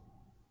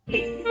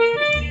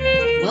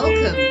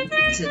Welcome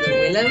to the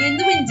Willow in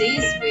the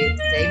Windies with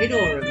David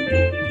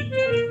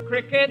Oram.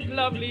 Cricket,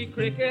 lovely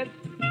cricket,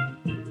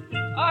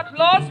 at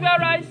last where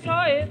I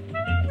saw it.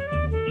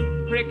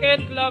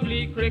 Cricket,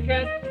 lovely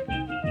cricket,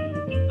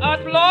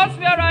 at last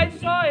where I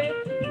saw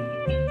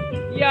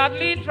it.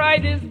 Yardley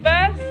tried his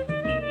best,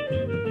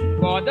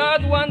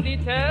 Goddard won the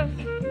test.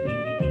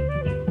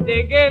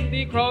 They gave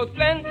the crowd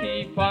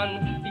plenty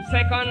fun. The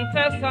second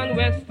test on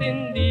West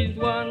Indies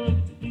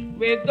won.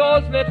 With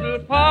those little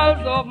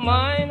pals of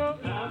mine,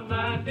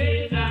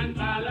 Valentine and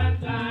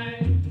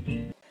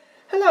Valentine.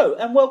 Hello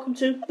and welcome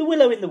to the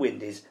Willow in the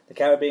Windies, the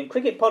Caribbean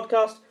cricket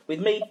podcast with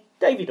me,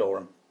 David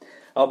Oram.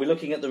 I'll be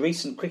looking at the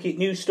recent cricket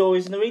news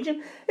stories in the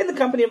region in the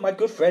company of my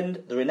good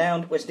friend, the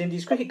renowned West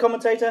Indies cricket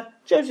commentator,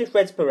 Joseph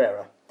Reds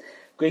Perreira.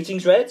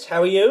 Greetings, Reds.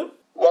 How are you?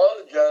 Well,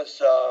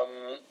 just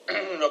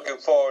looking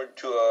forward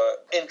to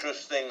an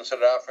interesting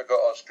South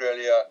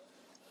Africa-Australia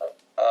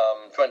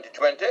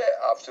 2020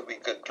 after we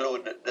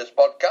conclude this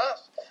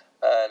podcast.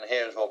 And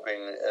here's hoping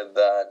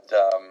that,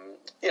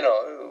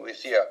 we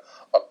see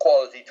a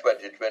quality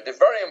 2020.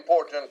 Very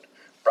important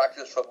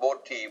practice for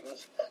both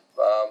teams.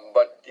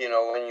 But,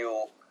 when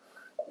you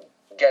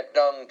get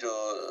down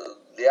to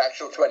the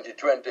actual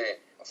 2020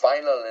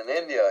 final in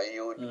India,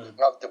 you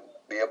have to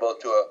be able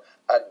to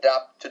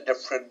adapt to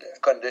different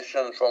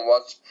conditions from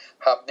what's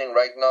happening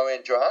right now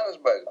in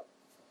Johannesburg.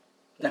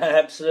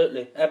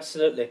 Absolutely.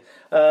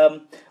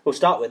 We'll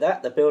start with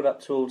that, the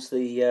build-up towards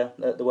the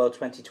World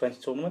 2020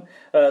 tournament.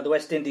 The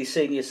West Indies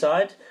senior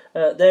side,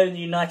 they're in the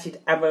United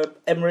Arab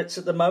Emirates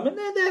at the moment.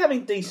 They're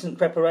having decent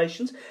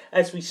preparations.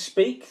 As we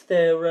speak,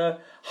 they're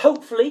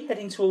hopefully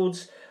heading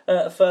towards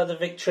a further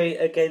victory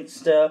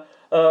against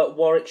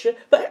Warwickshire.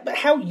 But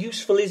how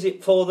useful is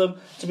it for them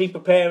to be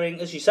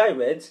preparing, as you say,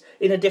 Reds,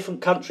 in a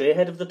different country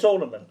ahead of the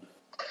tournament?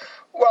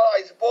 Well,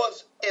 I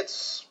suppose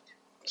it's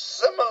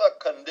similar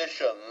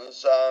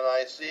conditions, and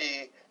I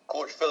see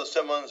Coach Phil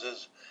Simmons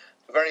is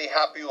very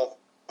happy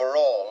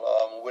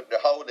overall with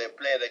how they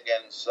played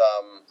against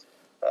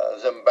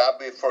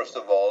Zimbabwe. First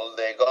of all,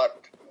 they got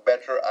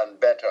better and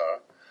better,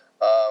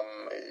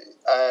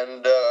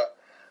 and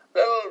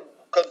little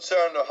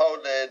concerned of how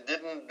they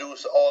didn't do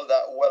all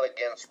that well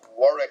against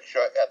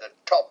Warwickshire at the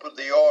top of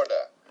the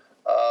order.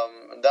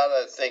 That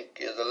I think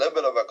is a little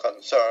bit of a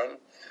concern,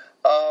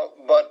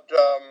 but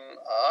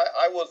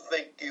I would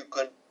think you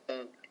could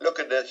look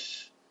at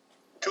this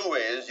two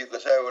ways. You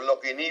could say, well,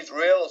 look, he needs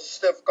real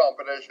stiff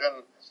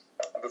competition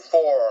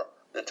before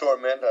the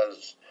tournament,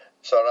 as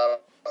South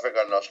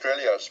Africa and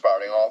Australia are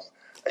sparring off.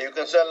 And you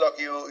can say, look,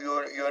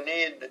 you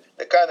need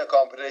the kind of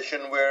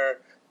competition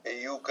where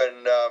you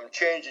can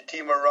change the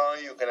team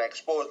around, you can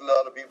expose a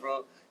lot of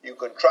people, you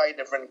can try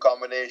different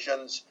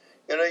combinations.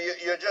 You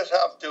just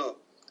have to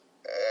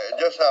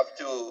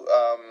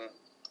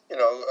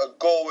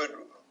go with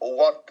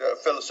what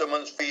Phil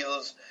Simmons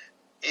feels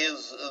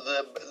is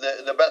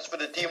the best for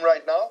the team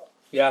right now.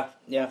 Yeah.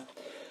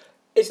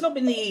 It's not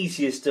been the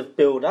easiest of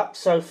build-up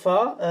so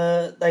far.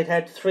 They'd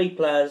had three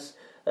players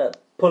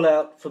pull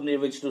out from the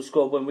original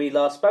squad when we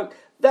last spoke.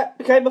 That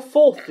became a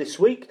fourth this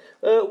week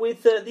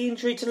with the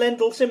injury to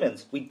Lendl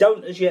Simmons. We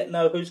don't as yet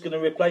know who's going to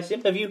replace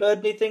him. Have you heard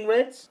anything,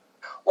 Reds?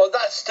 Well,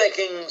 that's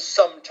taking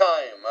some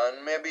time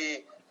and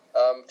maybe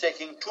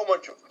taking too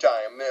much of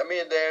time. I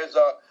mean, there's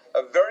a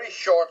very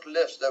short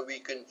list that we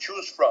can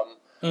choose from,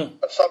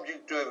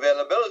 subject to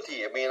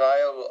availability. I mean,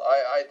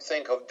 I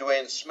think of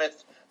Dwayne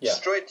Smith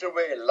straight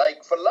away,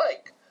 like for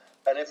like.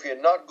 And if you're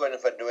not going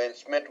for Dwayne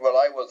Smith, well,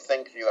 I would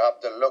think you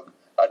have to look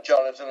at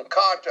Jonathan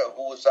Carter,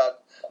 who's had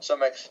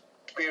some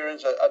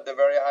experience at the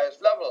very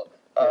highest level.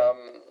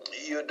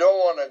 You don't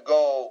want to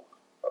go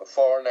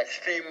for an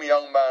extreme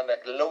young man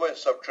like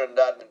Lewis of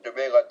Trinidad and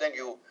Tobago. I think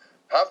you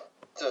have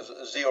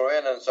to zero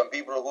in on some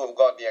people who have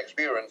got the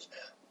experience.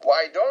 Well,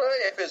 I don't know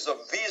if it's a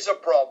visa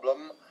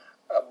problem,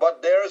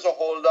 but there is a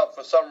hold-up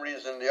for some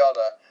reason or the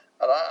other.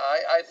 And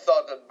I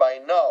thought that by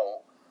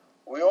now,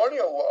 we only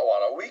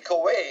a week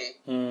away.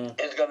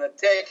 It's going to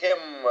take him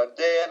a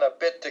day and a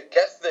bit to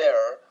get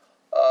there.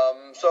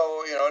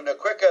 So, the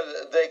quicker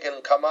they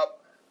can come up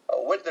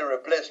with the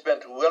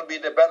replacement will be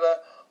the better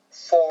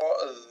for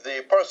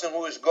the person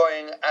who is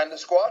going and the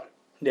squad.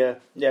 Yeah.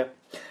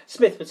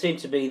 Smith would seem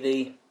to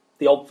be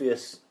the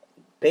obvious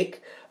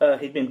pick.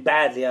 He'd been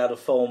badly out of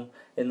form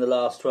in the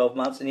last 12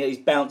 months, and yet he's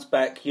bounced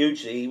back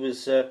hugely. He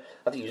was, I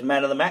think he was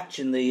man of the match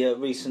in the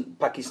recent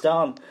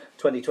Pakistan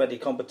 2020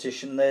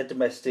 competition, their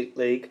domestic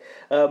league.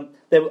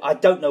 I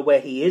don't know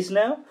where he is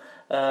now.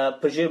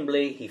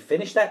 Presumably he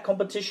finished that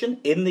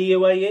competition in the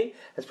UAE,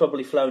 has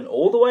probably flown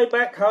all the way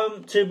back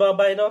home to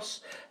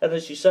Barbados, and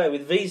as you say,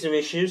 with visa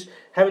issues,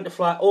 having to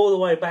fly all the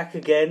way back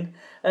again,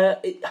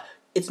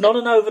 it's not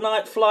an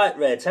overnight flight,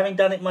 Reds, having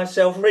done it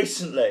myself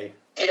recently.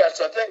 Yes,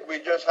 I think we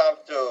just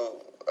have to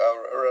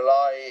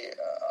rely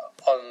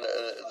on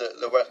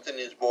the West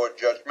Indies board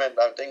judgment.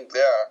 I think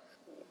they're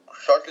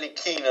certainly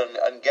keen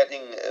on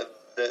getting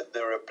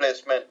the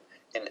replacement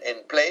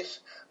in place.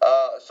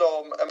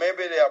 So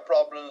maybe there are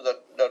problems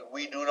that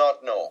we do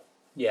not know.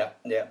 Yeah.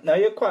 No,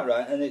 you're quite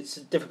right, and it's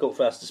difficult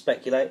for us to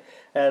speculate.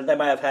 They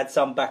may have had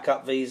some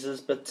backup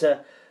visas, but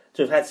to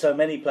have had so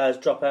many players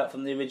drop out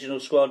from the original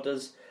squad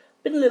has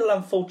been a little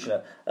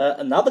unfortunate.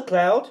 Another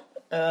cloud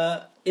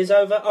is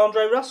over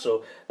Andre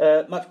Russell,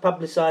 much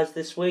publicised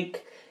this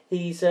week.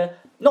 He's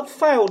not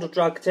failed a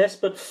drug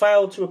test, but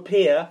failed to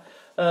appear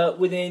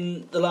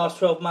within the last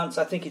 12 months.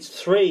 I think it's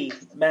 3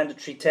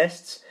 mandatory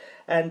tests.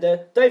 And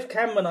Dave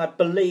Cameron, I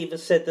believe,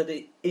 has said that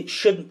it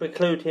shouldn't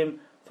preclude him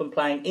from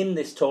playing in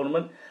this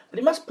tournament, but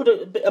it must put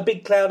a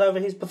big cloud over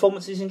his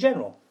performances in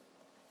general.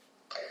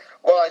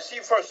 Well, I see,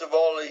 first of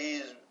all,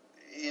 he's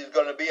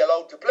going to be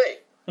allowed to play.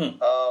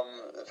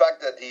 The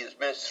fact that he's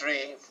missed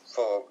 3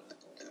 for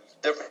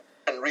different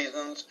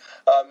reasons,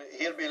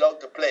 he'll be allowed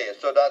to play.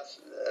 So that's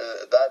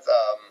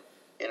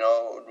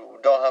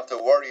don't have to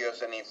worry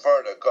us any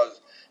further,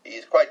 because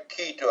he's quite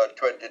key to a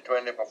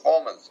 2020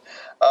 performance.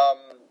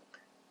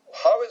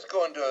 How it's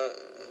going to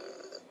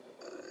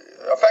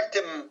affect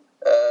him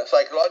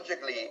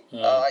psychologically,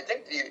 I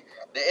think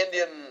the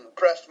Indian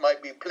press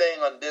might be playing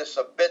on this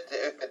a bit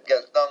if it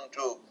gets down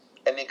to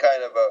any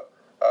kind of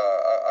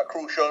a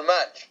crucial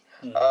match.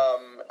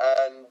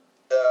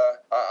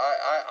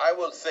 I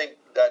will think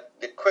that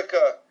the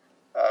quicker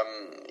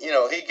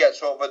he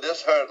gets over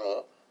this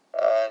hurdle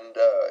and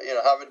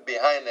have it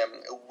behind him,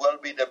 it will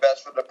be the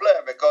best for the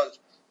player, because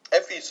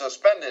if he's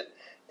suspended,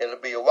 it'll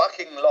be a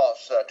whacking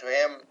loss to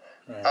him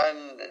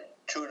and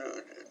to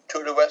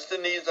the West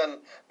Indies and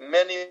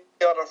many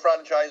other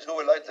franchises who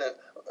would like to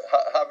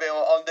have him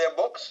on their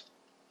books.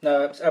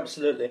 No,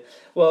 absolutely.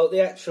 Well,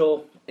 the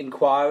actual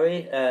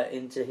inquiry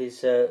into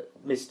his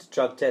missed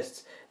drug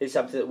tests is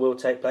something that will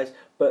take place.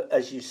 But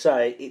as you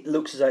say, it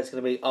looks as though it's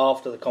going to be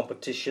after the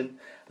competition.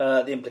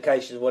 The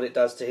implications of what it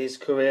does to his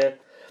career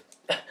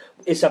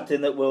is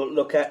something that we'll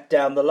look at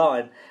down the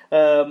line.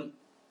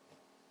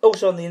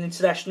 Also on the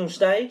international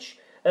stage,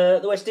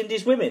 the West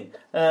Indies women.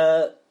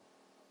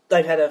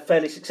 They've had a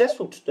fairly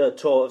successful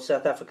tour of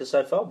South Africa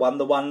so far. Won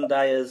the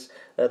one-dayers,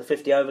 the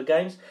 50-over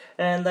games,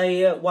 and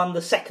they won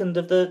the second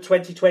of the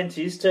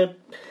 2020s to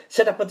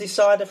set up a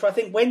decider for, I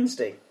think,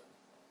 Wednesday.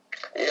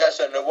 Yes,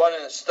 and they won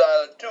in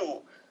style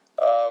too.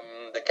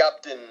 The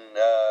captain,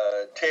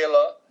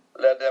 Taylor,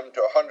 led them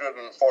to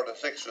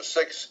 146 for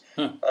 6,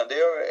 and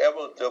they were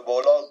able to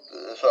bowl out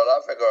South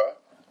Africa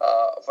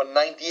for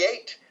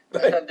 98,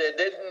 and they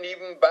didn't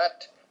even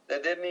bat the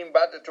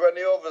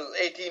 20 overs,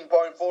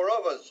 18.4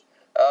 overs.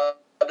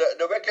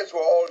 The wickets were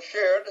all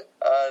shared,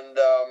 and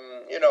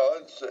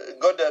it's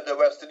good that the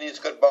West Indies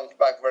could bounce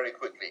back very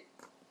quickly.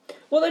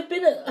 Well, they've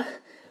been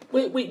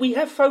we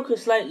have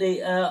focused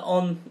lately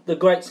on the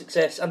great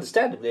success,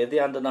 understandably, of the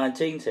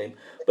under-19 team,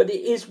 but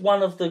it is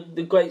one of the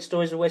great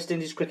stories of West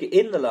Indies cricket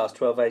in the last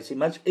 12-18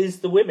 months is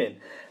the women.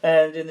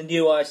 And in the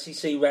new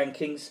ICC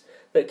rankings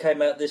that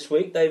came out this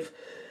week, they've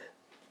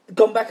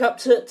gone back up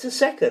to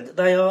second.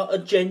 They are a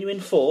genuine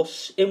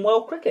force in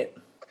world cricket.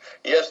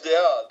 Yes, they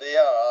are.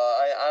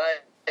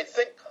 I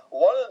think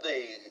one of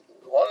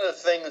the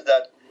things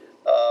that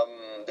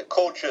the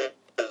coaches,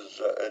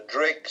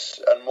 Drakes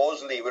and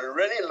Mosley, would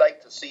really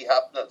like to see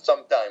happen at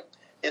some time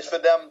is for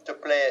them to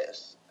play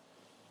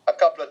a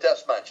couple of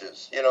test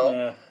matches.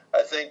 Yeah.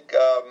 I think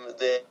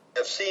they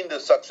have seen the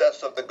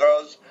success of the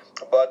girls,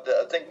 but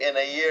I think in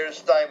a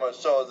year's time or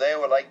so, they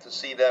would like to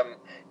see them,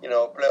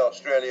 play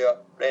Australia,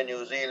 play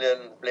New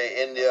Zealand,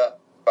 play India,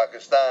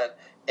 Pakistan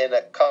in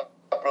a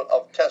couple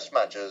of test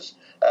matches,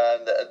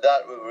 and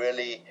that will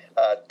really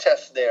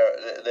test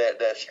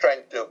their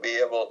strength to be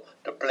able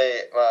to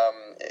play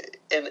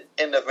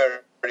in the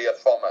various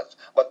formats.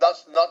 But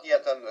that's not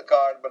yet on the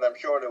card, but I'm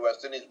sure the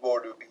West Indies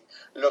board will be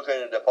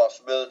looking at the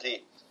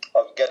possibility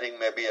of getting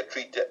maybe a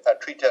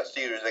three-test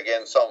series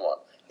against someone.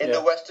 In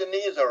the West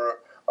Indies or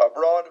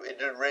abroad,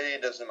 it really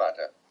doesn't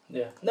matter.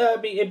 Yeah,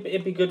 no,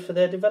 it'd be good for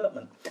their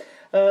development.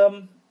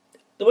 The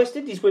West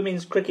Indies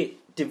women's cricket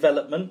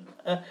development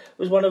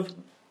was one of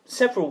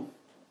several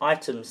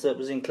items that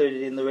was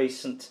included in the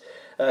recent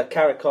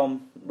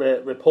CARICOM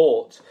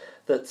report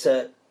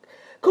that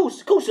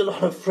caused a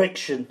lot of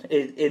friction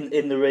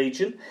in the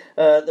region.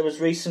 There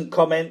was recent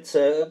comments,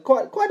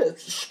 quite a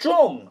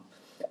strong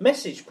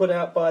message put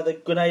out by the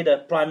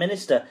Grenada Prime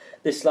Minister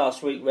this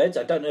last week, Reds.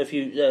 I don't know if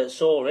you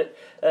saw it.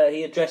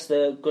 He addressed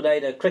the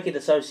Grenada Cricket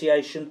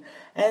Association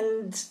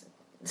and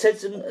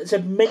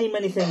said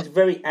many things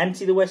very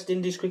anti the West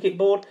Indies Cricket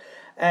Board,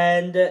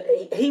 and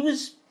he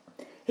was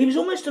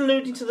almost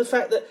alluding to the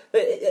fact that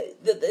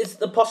there's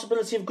the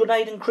possibility of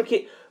Grenadian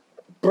cricket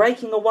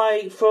breaking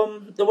away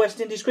from the West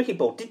Indies Cricket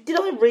Board. Did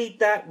I read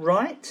that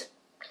right?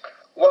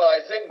 Well, I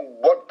think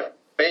what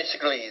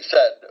basically he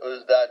said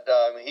was that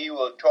he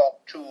will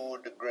talk to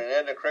the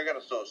Grenada Cricket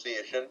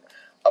Association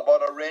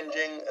about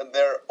arranging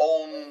their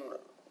own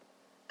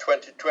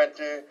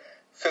 2020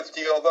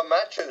 50-over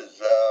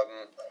matches,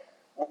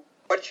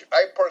 which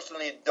I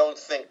personally don't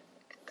think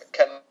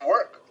can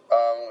work.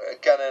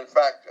 Can in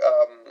fact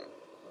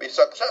be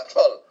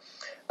successful.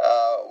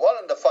 One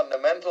of the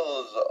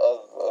fundamentals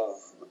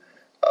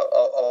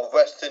of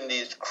West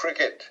Indies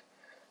cricket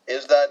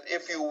is that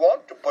if you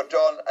want to put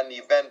on an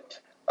event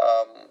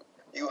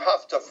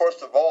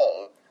first of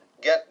all,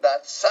 get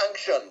that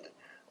sanctioned.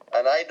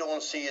 And I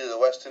don't see the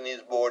West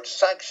Indies board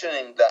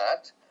sanctioning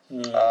that.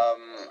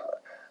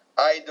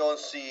 I don't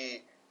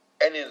see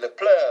any of the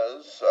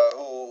players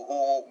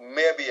who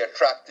may be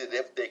attracted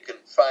if they can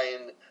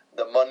find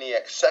the money,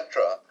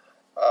 etc.,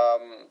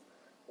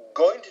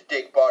 going to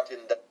take part in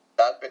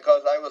that,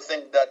 because I would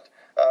think that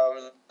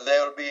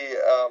there will be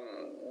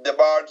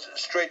debarred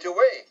straight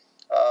away.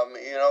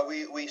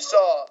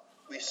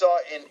 We saw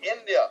in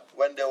India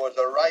when there was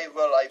a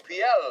rival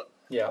IPL,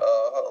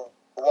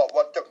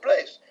 what took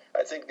place.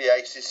 I think the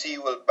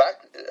ICC will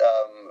back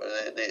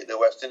the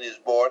West Indies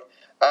board,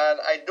 and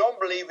I don't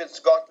believe it's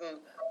gotten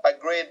a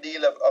great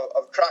deal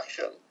of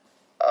traction.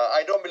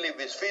 I don't believe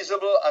it's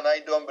feasible, and I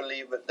don't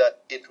believe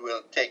that it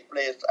will take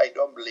place. I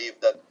don't believe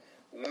that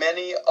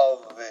many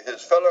of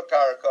his fellow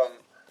CARICOM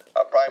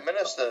prime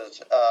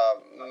ministers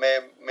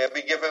may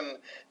be given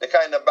the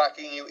kind of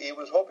backing he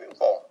was hoping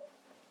for.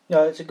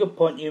 No, it's a good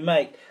point you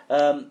make.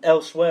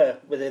 Elsewhere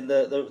within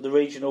the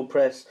regional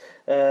press,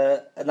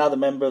 another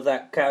member of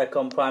that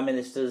CARICOM Prime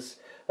Minister's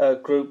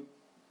group,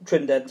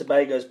 Trinidad and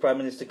Tobago's Prime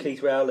Minister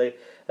Keith Rowley,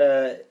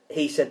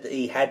 he said that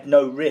he had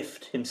no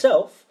rift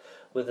himself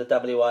with the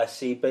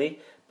WICB,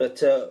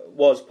 but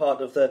was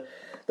part of the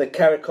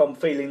CARICOM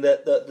feeling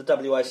that the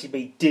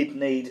WICB did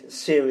need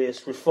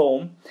serious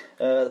reform.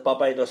 The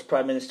Barbados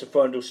Prime Minister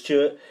Frondel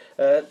Stewart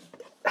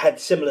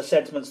had similar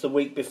sentiments the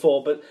week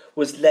before, but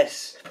was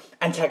less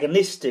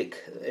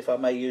antagonistic, if I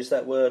may use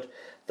that word,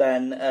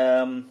 than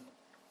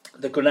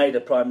the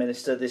Grenada Prime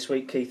Minister this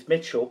week, Keith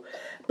Mitchell.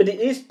 But it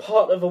is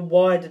part of a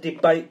wider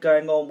debate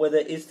going on where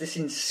there is this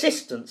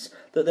insistence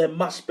that there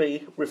must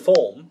be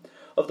reform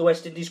of the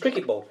West Indies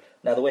Cricket Board.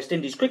 Now, the West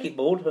Indies Cricket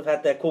Board have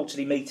had their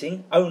quarterly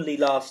meeting only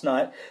last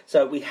night,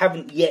 so we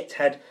haven't yet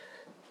had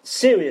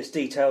serious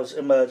details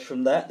emerge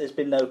from that. There's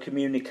been no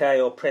communique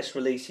or press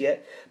release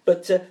yet,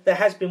 but there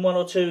has been one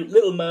or two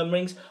little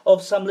murmurings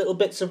of some little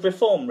bits of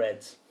reform,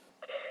 Reds.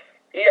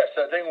 Yes,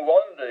 I think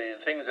one of the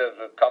things that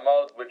have come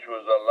out, which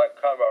was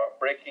kind of a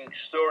breaking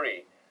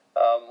story,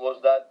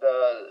 was that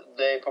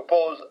they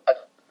proposed a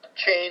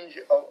change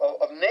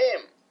of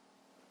name.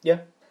 Yeah,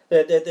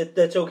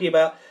 they're talking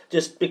about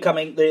just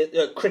becoming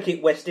the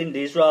Cricket West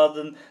Indies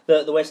rather than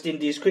the West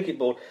Indies Cricket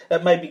Board.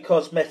 That may be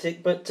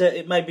cosmetic, but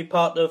it may be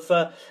part of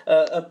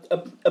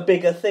a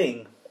bigger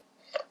thing.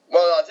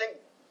 Well, I think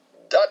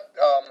that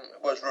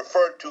was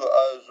referred to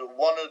as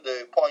one of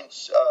the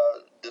points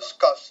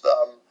discussed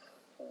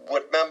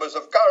with members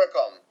of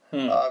CARICOM.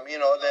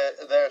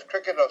 There's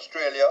Cricket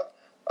Australia,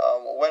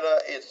 whether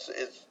it's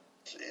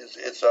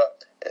a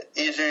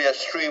easier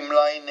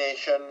streamlined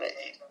nation,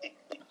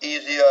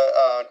 easier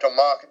to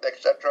market,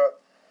 etc.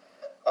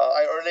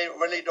 I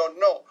really don't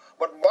know.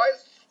 But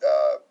whilst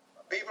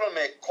people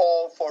may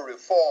call for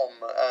reform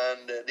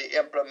and to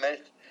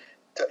implement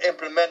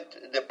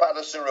the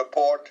Patterson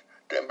report,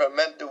 to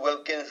implement the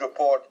Wilkins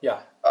report,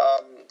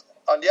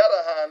 on the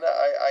other hand,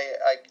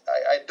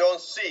 I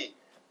don't see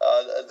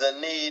the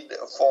need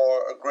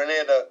for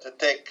Grenada to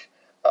take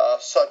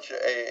such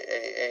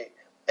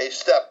a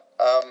step.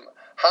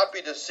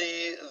 Happy to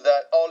see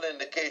that all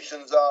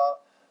indications are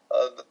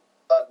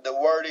that the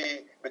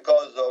worry,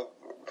 because of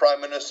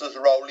Prime Minister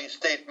Rowley's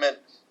statement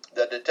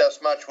that the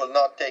test match will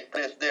not take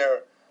place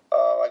there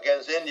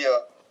against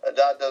India,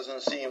 that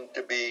doesn't seem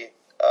to be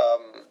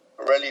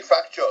really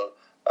factual.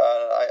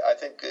 I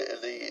think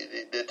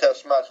the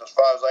test match, as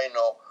far as I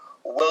know,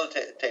 will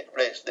take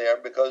place there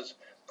because,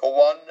 for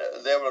one,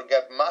 they will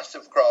get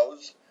massive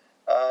crowds,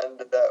 and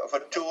for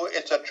two,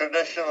 it's a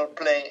traditional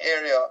playing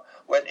area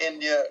when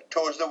India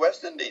tours the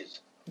West Indies.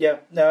 Yeah,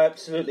 no,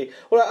 absolutely.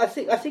 Well, I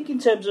think in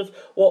terms of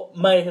what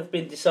may have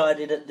been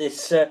decided at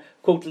this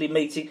quarterly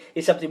meeting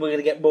is something we're going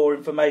to get more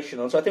information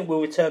on. So I think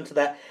we'll return to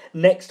that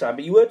next time.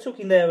 But you were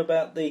talking there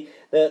about the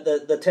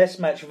test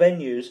match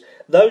venues.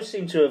 Those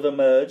seem to have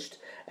emerged,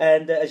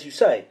 and as you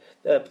say,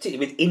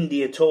 particularly with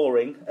India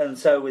touring, and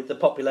so with the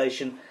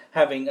population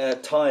having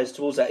ties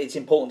towards that, it's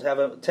important to have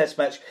a test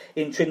match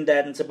in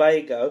Trinidad and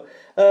Tobago.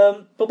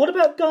 But what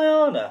about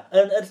Guyana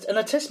and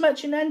a test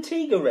match in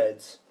Antigua,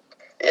 Reds?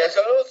 Yes,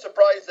 I'm a little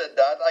surprised at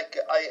that.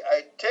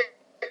 I take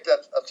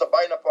that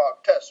Sabina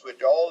Park test,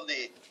 with all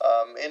the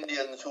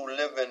Indians who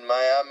live in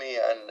Miami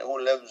and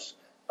who lives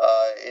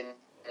in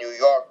New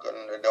York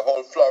and the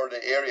whole Florida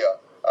area,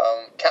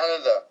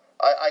 Canada.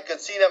 I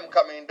could see them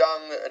coming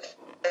down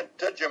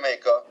to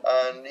Jamaica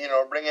and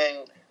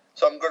bringing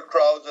some good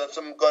crowds and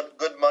some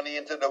good money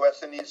into the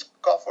West Indies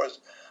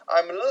coffers.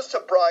 I'm a little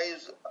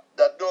surprised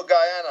that no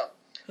Guyana.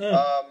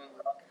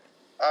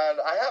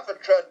 And I have to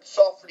tread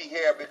softly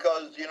here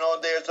because,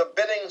 there's a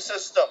bidding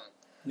system.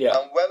 Yeah.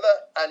 And whether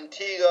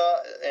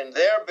Antigua, in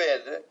their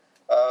bid,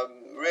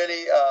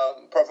 really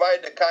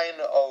provide the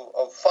kind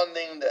of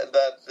funding that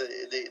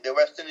the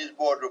West Indies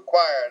board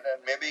required,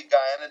 and maybe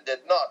Guyana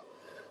did not.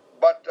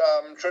 But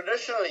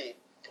traditionally,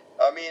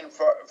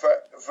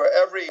 for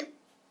every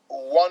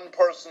one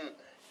person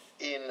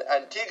in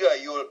Antigua,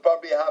 you will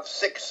probably have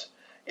six.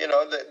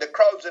 The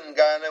crowds in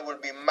Guyana will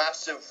be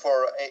massive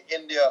for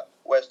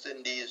India-West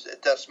Indies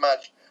test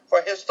match.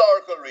 for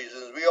historical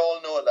reasons. We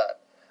all know that.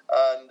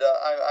 And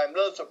I'm a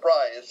little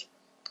surprised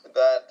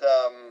that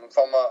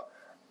from a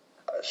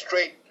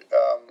straight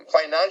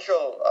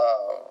financial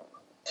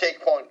take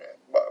point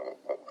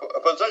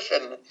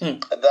position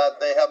that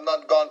they have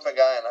not gone for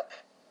Guyana.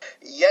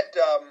 Yet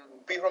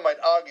people might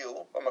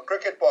argue from a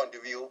cricket point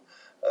of view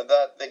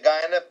that the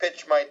Guyana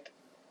pitch might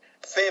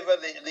favor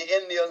the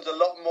Indians a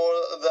lot more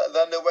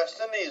than the West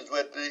Indies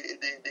with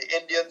the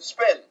Indian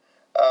spin.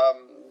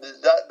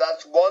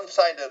 That's one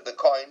side of the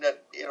coin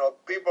that,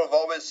 people have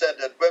always said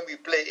that when we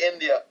play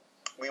India,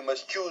 we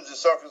must choose the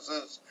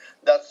surfaces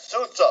that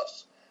suits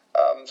us.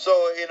 So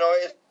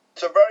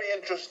it's a very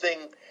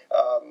interesting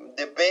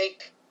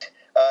debate,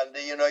 and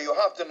you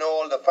have to know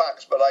all the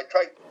facts. But I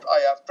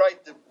have tried,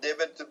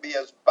 David, to be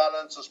as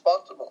balanced as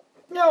possible.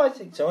 No, I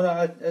think so.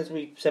 And as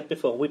we said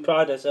before, we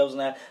pride ourselves on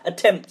our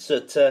attempts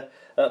at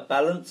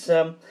balance.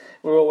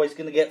 We're always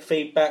going to get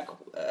feedback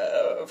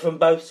from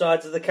both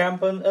sides of the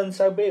camp, and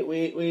so be it.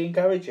 We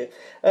encourage it.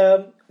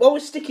 Well, we're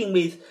sticking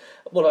with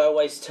what I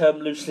always term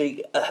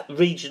loosely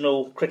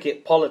regional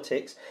cricket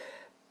politics.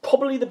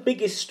 Probably the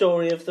biggest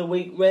story of the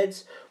week,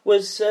 Reds,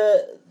 was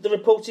the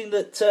reporting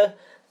that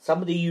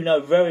somebody you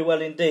know very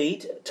well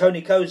indeed,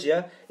 Tony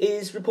Cozier,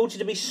 is reported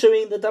to be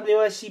suing the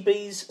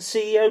WICB's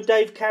CEO,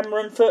 Dave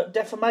Cameron, for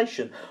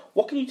defamation.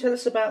 What can you tell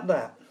us about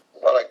that?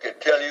 Well, I could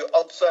tell you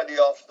outside the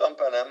off stump,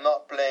 and I'm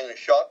not playing a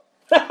shot,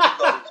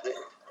 because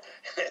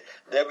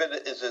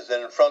David is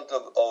in front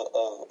of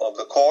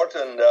the court,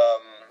 and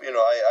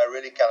I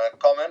really cannot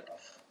comment.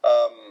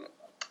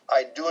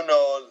 I do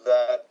know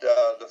that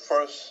the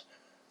first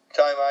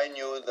time I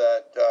knew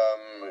that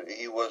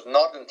he was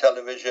not in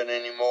television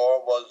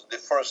anymore was the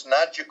first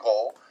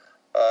Nagico,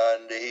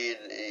 and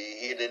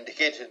he'd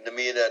indicated to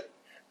me that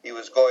he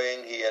was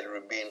going. He had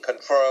been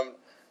confirmed.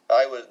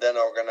 I was then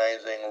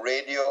organizing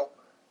radio,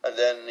 and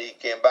then he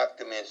came back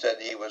to me and said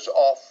he was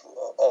off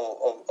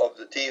of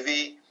the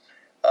TV.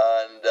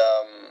 And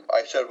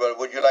I said, well,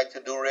 would you like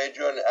to do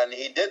radio? And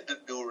he did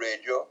do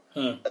radio.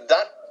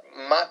 That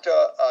matter,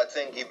 I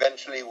think,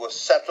 eventually was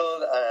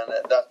settled,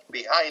 and that's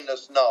behind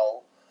us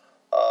now.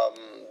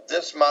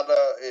 This matter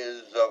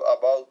is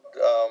about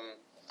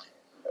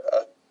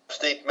a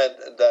statement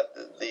that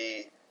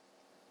the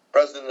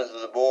president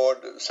of the board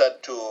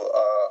said to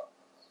a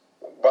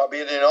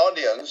Barbadian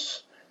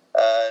audience,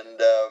 and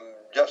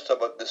just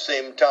about the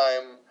same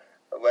time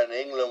when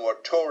England were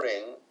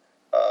touring,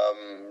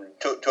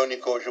 Tony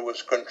Cozier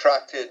was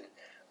contracted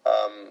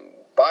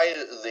by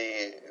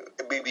the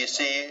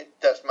BBC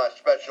Test Match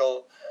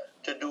Special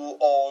to do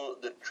all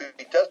the 3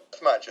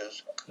 test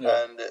matches.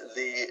 Yeah. And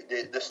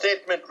the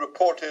statement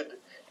reported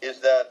is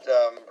that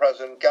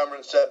President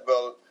Cameron said,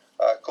 well,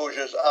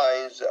 Cozier's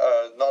eyes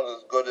are not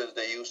as good as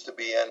they used to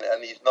be,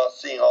 and he's not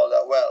seeing all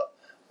that well.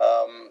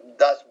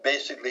 That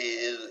basically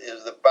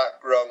is the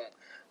background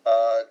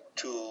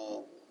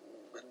to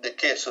the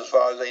case as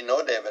far as I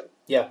know, David.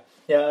 Yeah,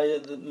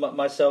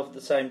 myself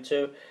the same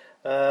too.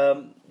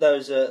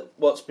 Those are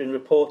what's been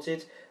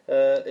reported.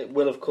 It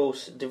will, of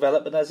course,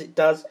 develop, and as it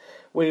does,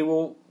 we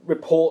will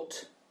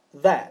report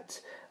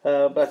that.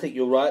 But I think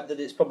you're right that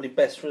it's probably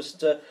best for us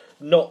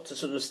not to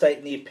sort of state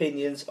any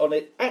opinions on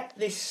it at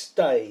this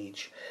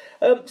stage.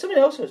 Something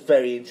else I was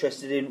very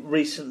interested in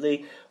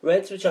recently,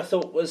 Reds, which I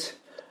thought was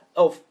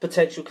of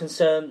potential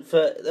concern for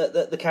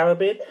the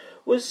Caribbean,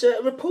 was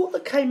a report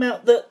that came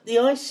out that the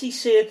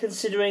ICC are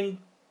considering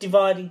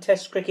dividing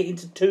Test cricket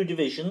into 2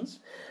 divisions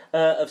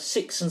of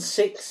 6 and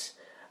 6,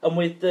 and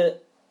with the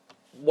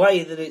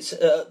way that its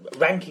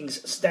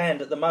rankings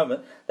stand at the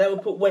moment, that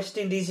would put West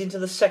Indies into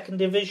the 2nd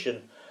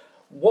division.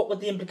 What would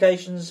the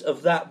implications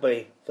of that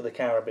be for the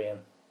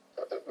Caribbean?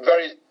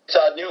 Very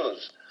sad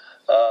news.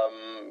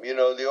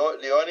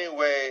 The only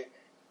way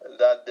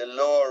that the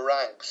lower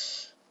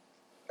ranks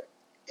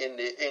in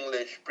the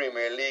English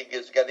Premier League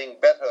is getting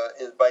better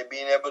is by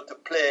being able to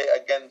play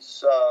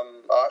against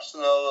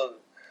Arsenal and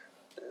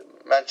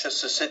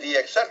Manchester City,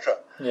 etc.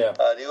 Yeah.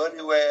 The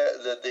only way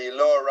that the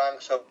lower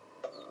ranks of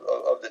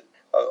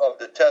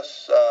the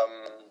Test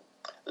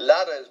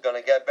ladder is going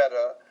to get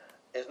better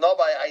is not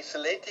by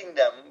isolating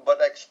them,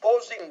 but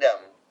exposing them,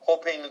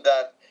 hoping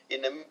that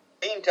in the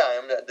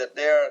meantime that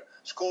their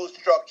school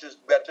structure is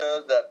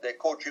better, that their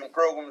coaching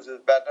programs is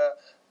better,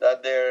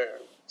 that their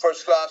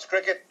first-class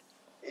cricket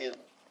is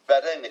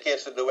better. In the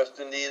case of the West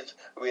Indies,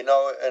 we're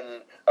now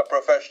in a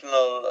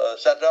professional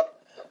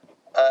setup,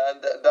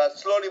 and that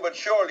slowly but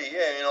surely,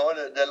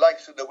 the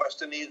likes of the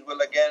West Indies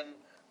will again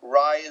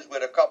rise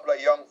with a couple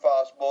of young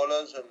fast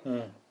bowlers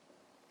and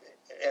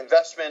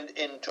investment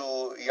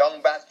into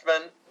young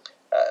batsmen.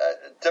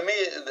 To me,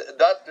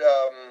 that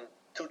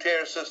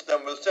 2-tier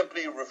system will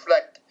simply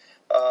reflect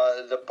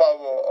the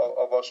power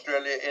of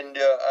Australia,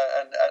 India,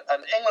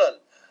 and England.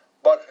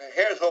 But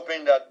here's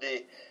hoping that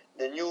the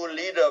new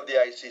leader of the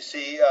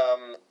ICC,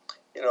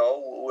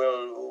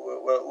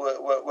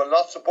 will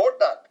not support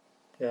that.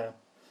 Yeah,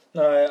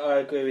 no, I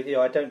agree with you.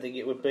 I don't think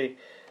it would be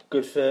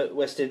good for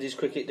West Indies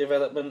cricket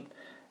development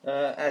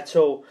at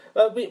all.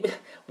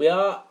 We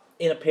are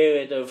in a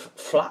period of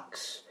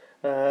flux.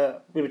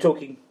 We were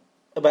talking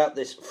about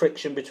this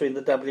friction between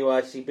the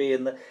WICB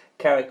and the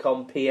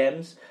CARICOM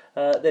PMs.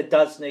 There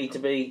does need to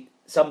be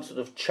some sort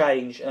of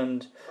change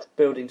and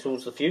building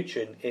towards the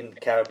future in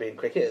Caribbean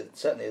cricket,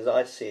 certainly as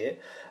I see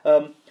it.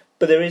 But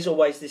there is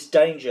always this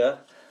danger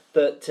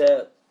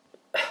that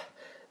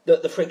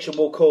that the friction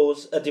will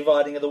cause a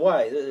dividing of the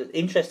way. An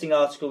interesting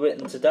article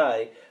written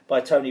today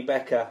by Tony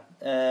Becker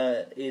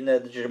in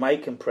the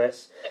Jamaican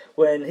press,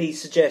 when he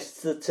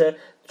suggests that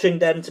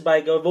Trinidad and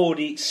Tobago have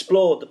already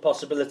explored the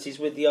possibilities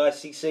with the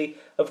ICC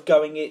of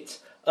going it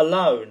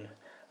alone.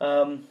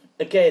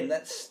 Again,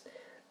 that's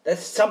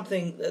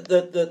something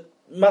that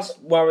must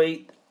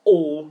worry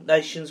all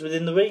nations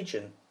within the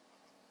region.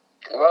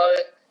 Well,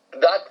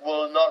 that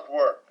will not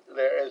work.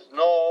 There is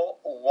no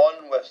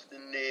one West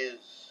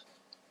Indies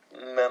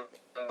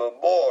member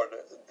board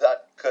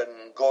that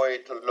can go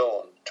it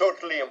alone.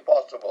 Totally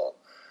impossible.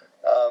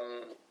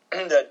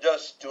 They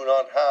just do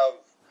not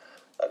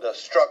have the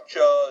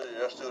structure, they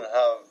just don't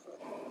have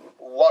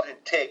what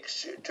it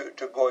takes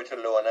to go it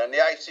alone. And the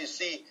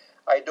ICC,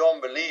 I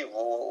don't believe,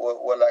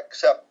 will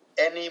accept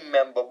any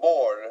member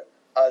board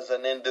as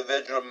an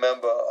individual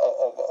member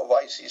of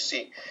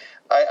ICC.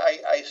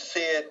 I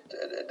say it,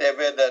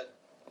 David, that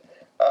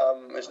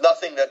it's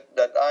nothing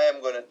that I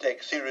am going to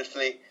take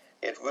seriously.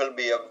 It will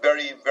be a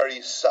very,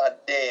 very sad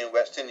day in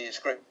West Indies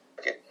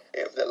cricket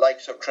if the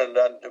likes of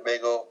Trinidad and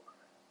Tobago,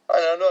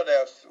 and I know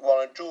there's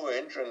one or two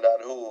in Trinidad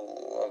who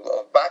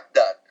have backed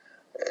that,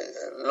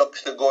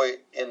 looks to go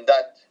in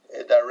that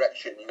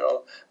direction. You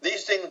know,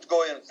 these things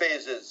go in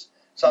phases.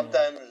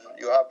 Sometimes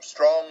you have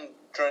strong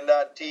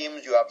Trinidad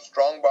teams, you have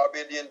strong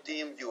Barbadian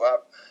teams, you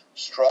have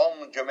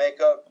strong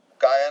Jamaica,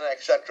 Guyana,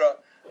 etc.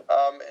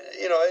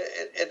 You know,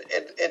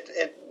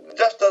 it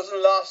just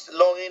doesn't last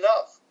long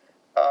enough.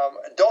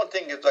 I don't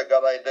think it's a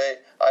good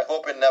idea. I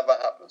hope it never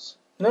happens.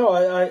 No,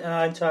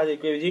 I entirely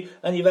agree with you,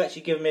 and you've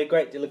actually given me a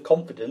great deal of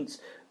confidence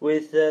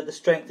with the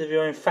strength of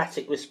your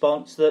emphatic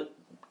response that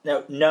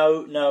no,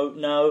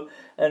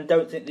 and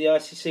don't think the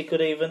ICC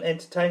could even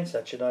entertain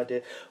such an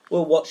idea.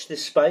 We'll watch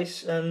this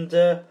space and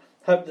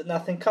hope that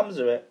nothing comes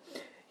of it.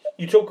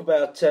 You talk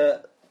about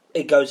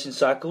it goes in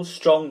cycles,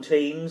 strong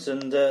teams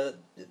and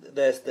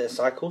their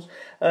cycles.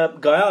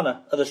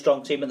 Guyana are the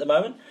strong team at the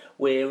moment.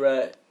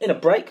 We're in a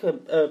break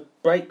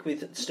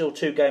with still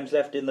 2 games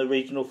left in the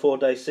regional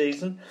 4-day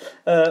season.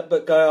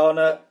 But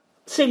Guyana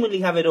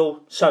seemingly have it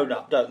all sewn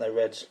up, don't they,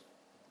 Reds?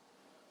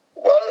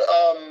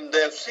 Well,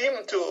 they've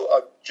seemed to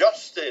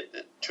adjust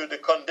it to the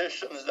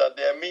conditions that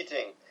they're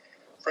meeting.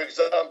 For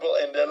example,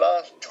 in their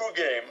last 2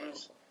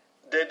 games,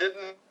 they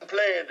didn't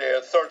play their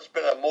third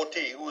spinner,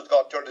 Moti, who's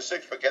got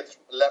 36 wickets,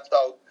 left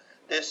out.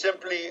 They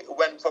simply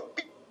went for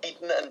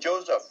Beaton and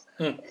Joseph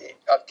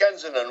at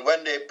Kensington.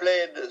 When they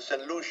played in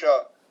St.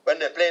 Lucia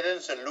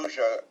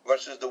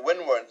versus the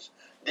Windwards,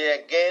 they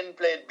again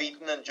played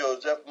Beaton and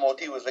Joseph.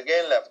 Moti was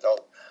again left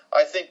out.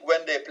 I think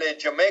when they played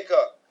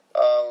Jamaica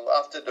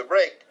after the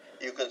break,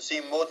 you can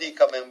see Moti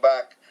coming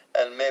back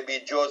and maybe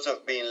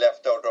Joseph being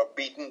left out or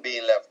Beaton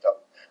being left out.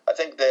 I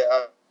think they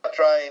are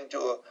trying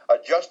to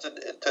adjust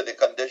it to the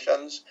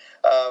conditions.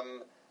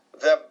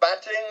 Their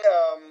batting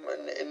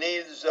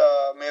needs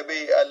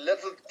maybe a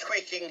little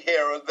tweaking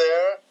here or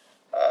there,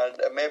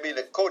 and maybe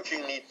the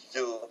coaching needs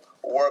to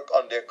work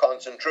on their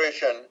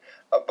concentration.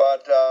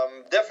 But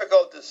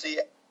difficult to see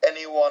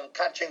anyone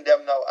catching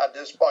them now at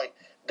this point.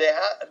 They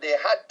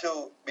had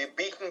to be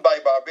beaten by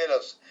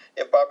Barbados.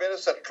 If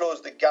Barbados had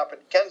closed the gap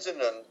at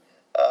Kensington,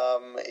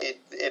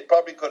 it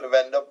probably could have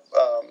ended up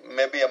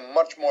maybe a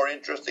much more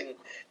interesting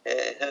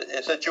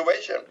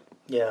situation.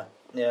 Yeah.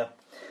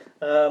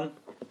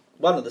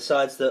 One of the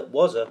sides that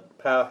was a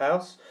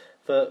powerhouse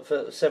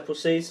for several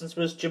seasons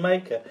was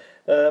Jamaica,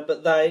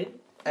 but they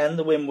and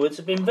the Windwards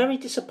have been very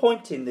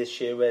disappointing this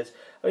year, Reds.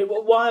 I mean,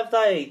 why have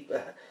they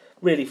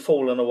really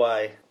fallen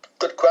away?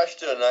 Good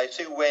question. I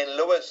see Wayne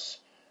Lewis,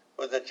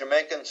 who's the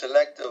Jamaican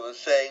selector, was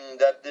saying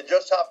that they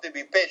just have to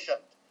be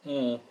patient.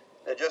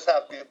 They just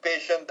have to be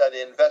patient that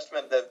the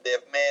investment that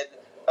they've made,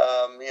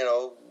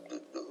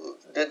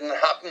 didn't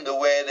happen the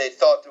way they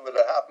thought it would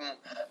have happened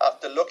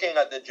after looking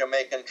at the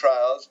Jamaican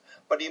trials.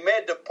 But he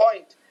made the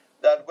point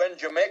that when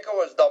Jamaica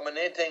was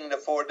dominating the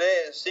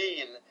 4-day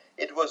scene,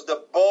 it was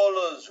the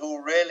bowlers who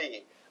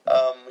really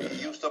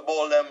used to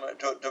bowl them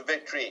to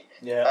victory.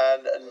 Yeah.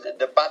 And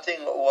the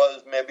batting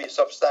was maybe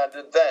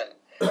substandard then.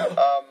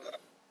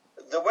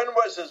 The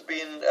Windwards has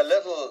been a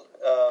little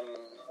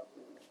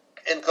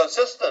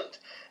inconsistent.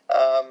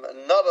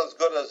 Not as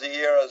good as the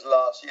year as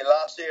last year.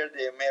 Last year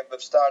they may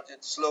have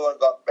started slow and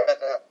got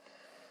better.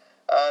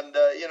 And,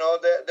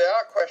 there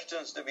are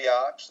questions to be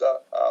asked.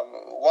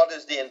 What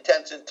is the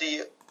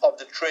intensity of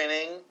the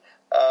training?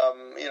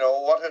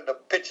 What are the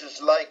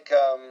pitches like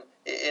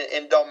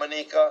in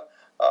Dominica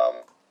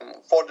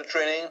for the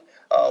training?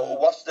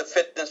 What's the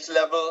fitness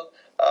level?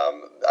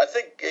 I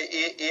think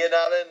Ian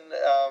Allen,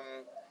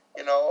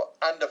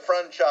 and the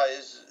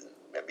franchise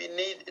maybe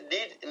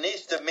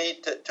needs to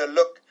meet to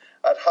look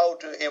at how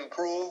to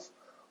improve.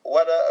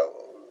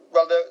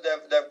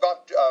 They've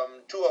got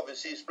 2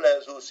 overseas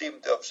players who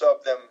seem to have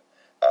served them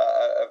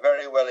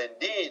very well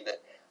indeed.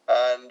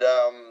 And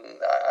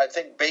I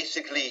think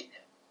basically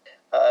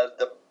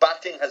the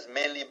batting has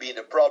mainly been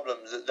the problem.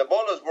 The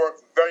bowlers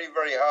worked very,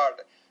 very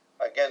hard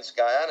against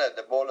Guyana.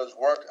 The bowlers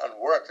worked and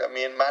worked. I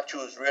mean,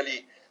 Matthews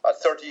really, at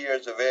 30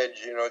 years of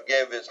age,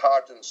 gave his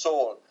heart and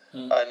soul.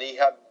 And he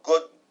had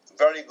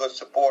very good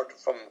support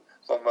from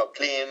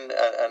McLean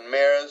and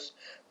Mears.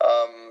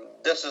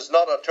 This is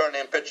not a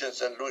turning pitch in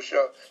St.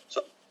 Lucia,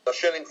 so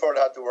Shillingford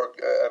had to work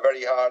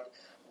very hard.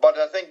 But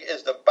I think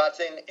the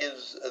batting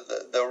is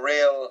the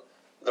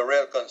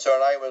real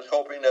concern. I was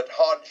hoping that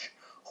Hodge,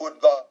 who had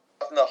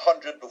gotten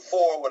 100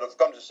 before, would have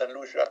come to St.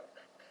 Lucia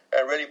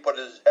and really put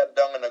his head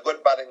down in a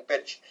good batting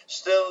pitch.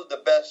 Still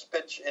the best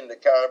pitch in the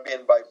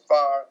Caribbean by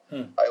far.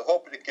 I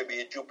hope it can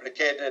be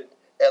duplicated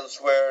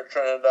elsewhere,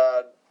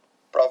 Trinidad,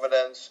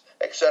 Providence,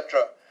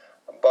 etc.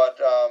 But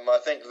I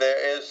think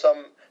there is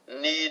some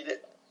need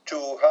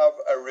to have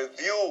a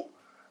review,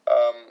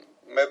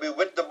 maybe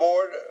with the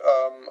board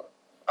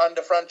and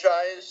the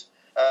franchise,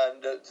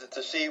 and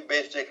to see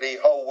basically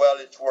how well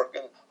it's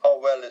working, how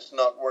well it's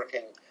not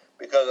working.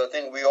 Because I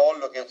think we're all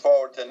looking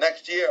forward to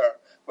next year,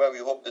 where we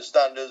hope the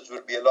standards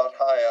will be a lot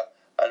higher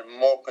and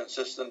more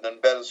consistent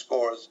and better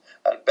scores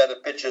and better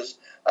pitches,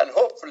 and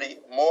hopefully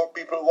more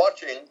people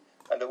watching.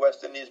 And the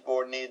West Indies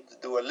board needs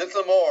to do a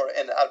little more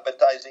in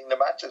advertising the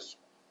matches.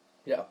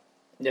 Yeah,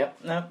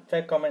 no,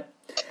 fair comment.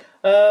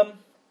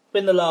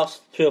 In the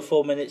last 3 or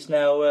 4 minutes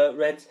now,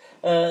 Reds,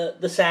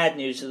 the sad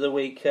news of the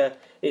week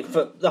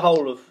for the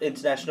whole of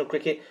international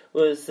cricket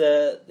was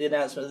the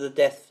announcement of the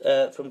death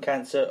from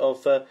cancer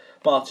of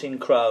Martin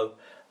Crowe,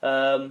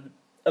 a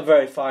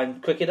very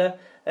fine cricketer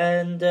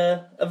and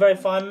a very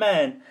fine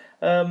man.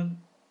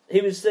 He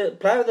was the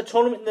player of the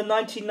tournament in the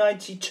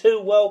 1992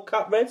 World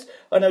Cup, Reds.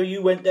 I know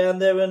you went down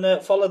there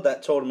and followed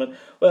that tournament.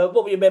 What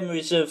were your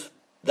memories of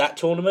that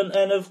tournament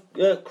and of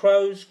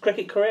Crowe's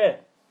cricket career?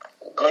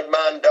 Good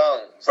man down,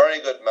 very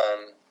good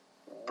man,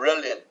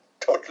 brilliant,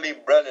 totally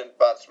brilliant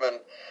batsman.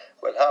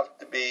 Will have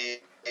to be,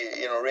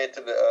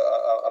 rated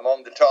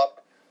among the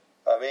top.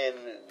 I mean,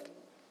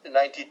 in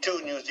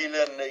 '92 New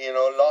Zealand,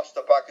 lost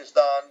to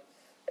Pakistan.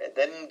 It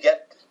didn't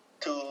get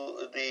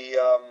to the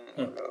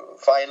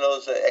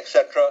finals,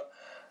 etc.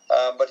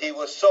 But he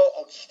was so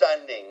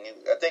outstanding.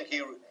 I think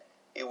he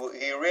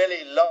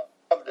really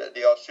loved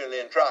the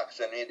Australian tracks,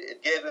 and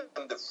it gave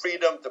him the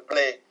freedom to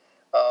play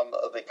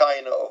the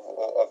kind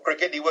of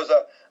cricket. He was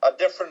a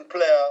different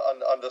player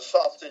on the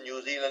soft and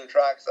New Zealand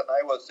tracks, and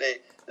I would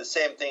say the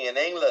same thing in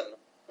England,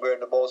 where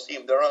the ball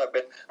seemed to run a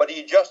bit. But he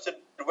adjusted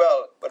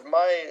well. But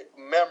my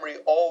memory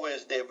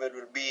always, David,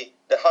 would be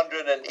the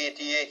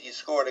 188 he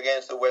scored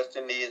against the West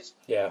Indies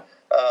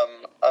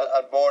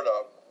at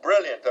Border.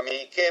 Brilliant. I mean,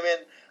 he came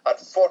in at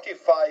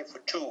 45 for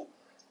 2,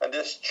 and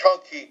this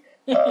chunky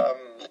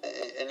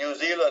New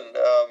Zealand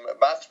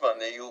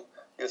batsman, you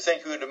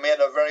think he would have made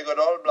a very good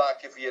All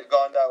Black if he had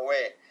gone that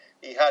way.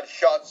 He had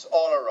shots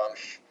all around,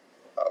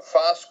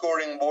 fast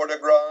scoring border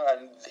ground,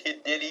 and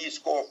he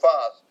score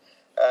fast?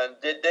 And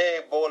did they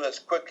bowl as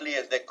quickly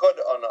as they could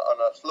on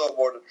a slow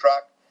border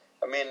track?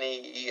 I mean,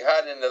 he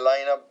had in the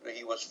lineup,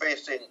 he was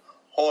facing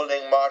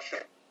Holding, Marshall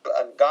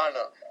and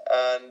Garner,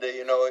 and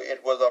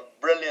it was a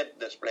brilliant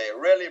display,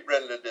 really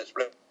brilliant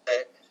display,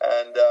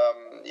 and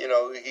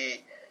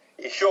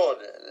he showed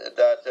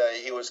that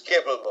he was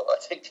capable. I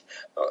think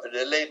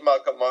the late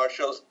Malcolm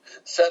Marshall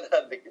said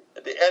at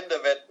the end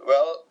of it,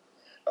 well,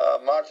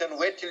 Martin,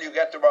 wait till you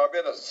get to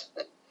Barbados.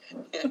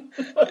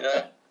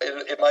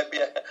 It might be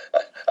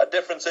a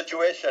different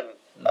situation.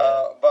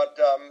 But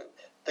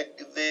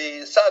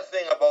the sad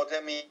thing about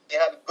him, he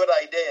had good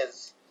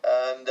ideas.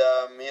 And,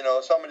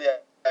 some of the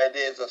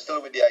ideas are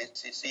still with the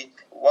ICC.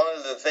 One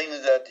of the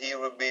things that he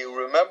will be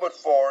remembered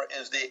for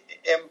is the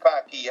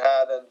impact he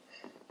had on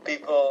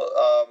people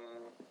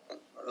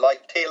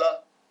like Taylor,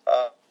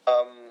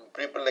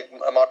 people like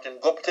Martin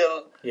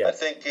Guptill. Yeah. I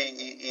think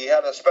he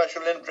had a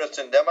special interest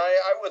in them.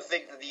 I would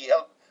think that he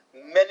helped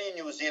many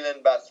New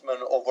Zealand batsmen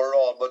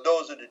overall, but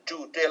those are the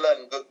two, Taylor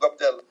and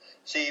Guptill,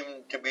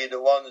 seem to be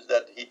the ones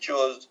that he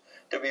chose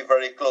to be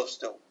very close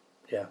to.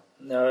 Yeah,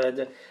 no,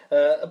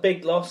 a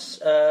big loss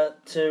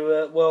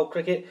to world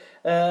cricket,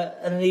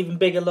 and an even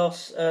bigger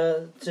loss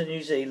to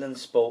New Zealand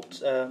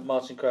sport.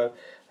 Martin Crowe,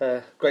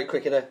 great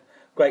cricketer,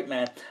 great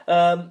man.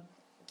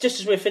 Just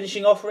as we're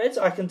finishing off, Reds,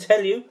 I can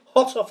tell you,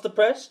 hot off the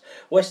press,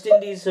 West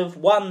Indies have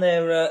won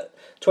their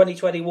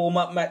 2020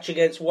 warm-up match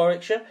against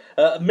Warwickshire.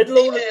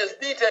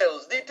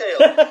 Details.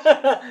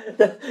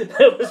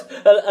 There was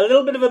a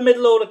little bit of a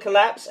middle-order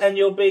collapse, and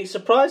you'll be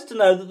surprised to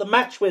know that the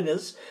match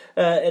winners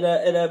in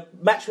a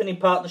match-winning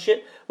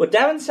partnership were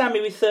Darren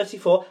Sammy with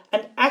 34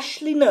 and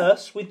Ashley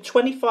Nurse with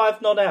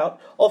 25 not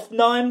out off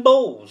 9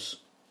 balls.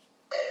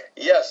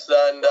 Yes,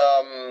 and,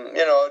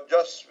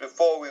 just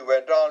before we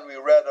went on, we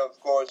read, of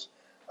course,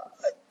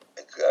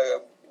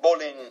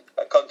 bowling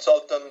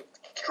consultant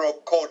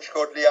stroke coach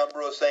Courtney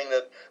Ambrose saying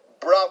that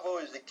bravo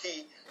is the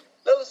key.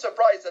 Little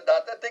surprised at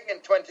that. I think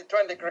in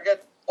 2020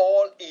 cricket,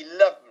 all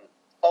 11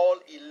 all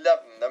 11.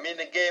 I mean,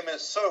 the game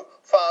is so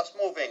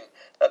fast-moving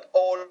that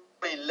all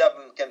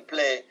 11 can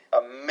play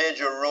a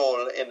major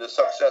role in the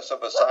success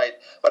of a side.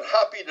 But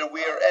happy that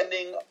we are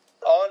ending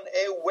on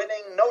a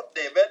winning note,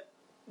 David.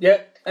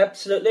 Yeah,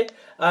 absolutely.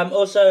 I'm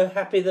also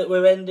happy that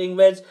we're ending,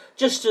 Reds,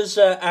 just as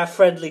our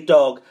friendly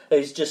dog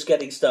is just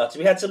getting started.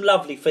 We had some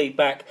lovely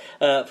feedback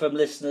from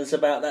listeners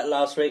about that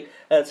last week,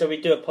 so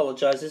we do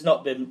apologise. There's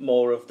not been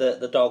more of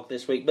the dog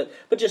this week, but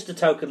just a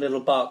token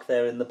little bark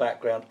there in the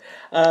background.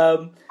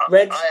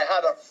 Reds, I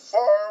had a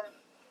firm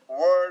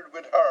word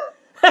with her.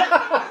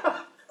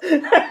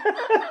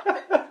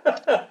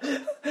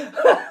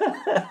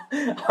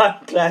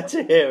 I'm glad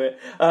to hear it.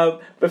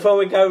 Before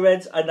we go,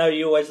 Reds, I know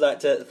you always like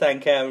to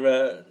thank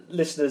our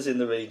listeners in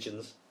the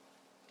regions.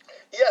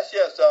 Yes.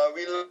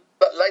 We'd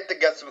like to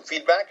get some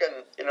feedback,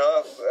 and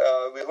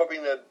we're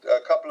hoping that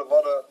a couple of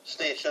other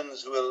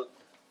stations will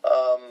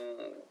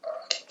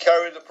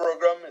carry the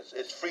program.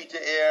 It's free to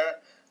air,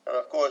 and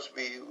of course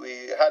we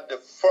had the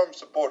firm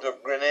support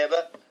of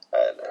Grenada,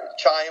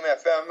 Chime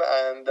FM,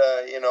 and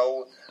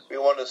we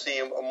want to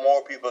see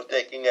more people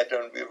taking it,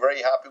 and we're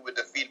very happy with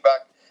the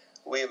feedback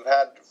we've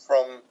had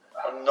from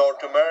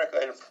North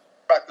America. In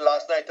fact,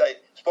 last night I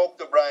spoke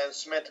to Brian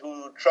Smith,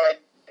 who tried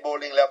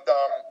bowling left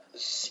arm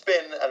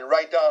spin and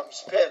right arm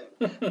spin,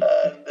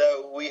 and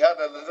we had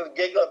a little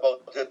giggle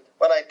about it.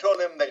 When I told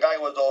him the guy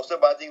was also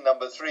batting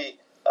number 3,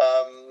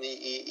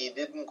 he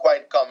didn't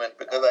quite comment,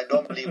 because I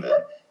don't believe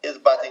that his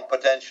batting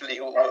potentially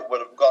would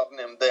have gotten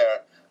him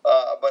there.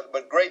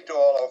 But great to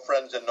all our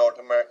friends in North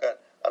America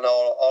and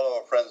all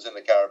our friends in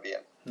the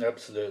Caribbean.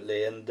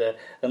 Absolutely, and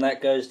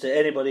that goes to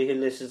anybody who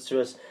listens to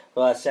us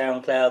via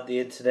SoundCloud, the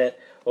internet,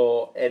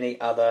 or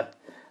any other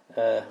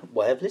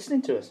way of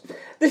listening to us.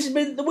 This has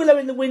been the Willow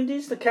in the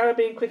Windies, the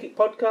Caribbean Cricket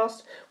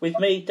Podcast, with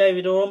me,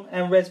 David Oram,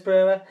 and Reds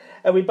Perreira,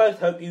 and we both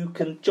hope you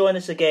can join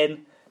us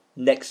again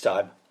next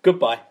time.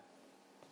 Goodbye.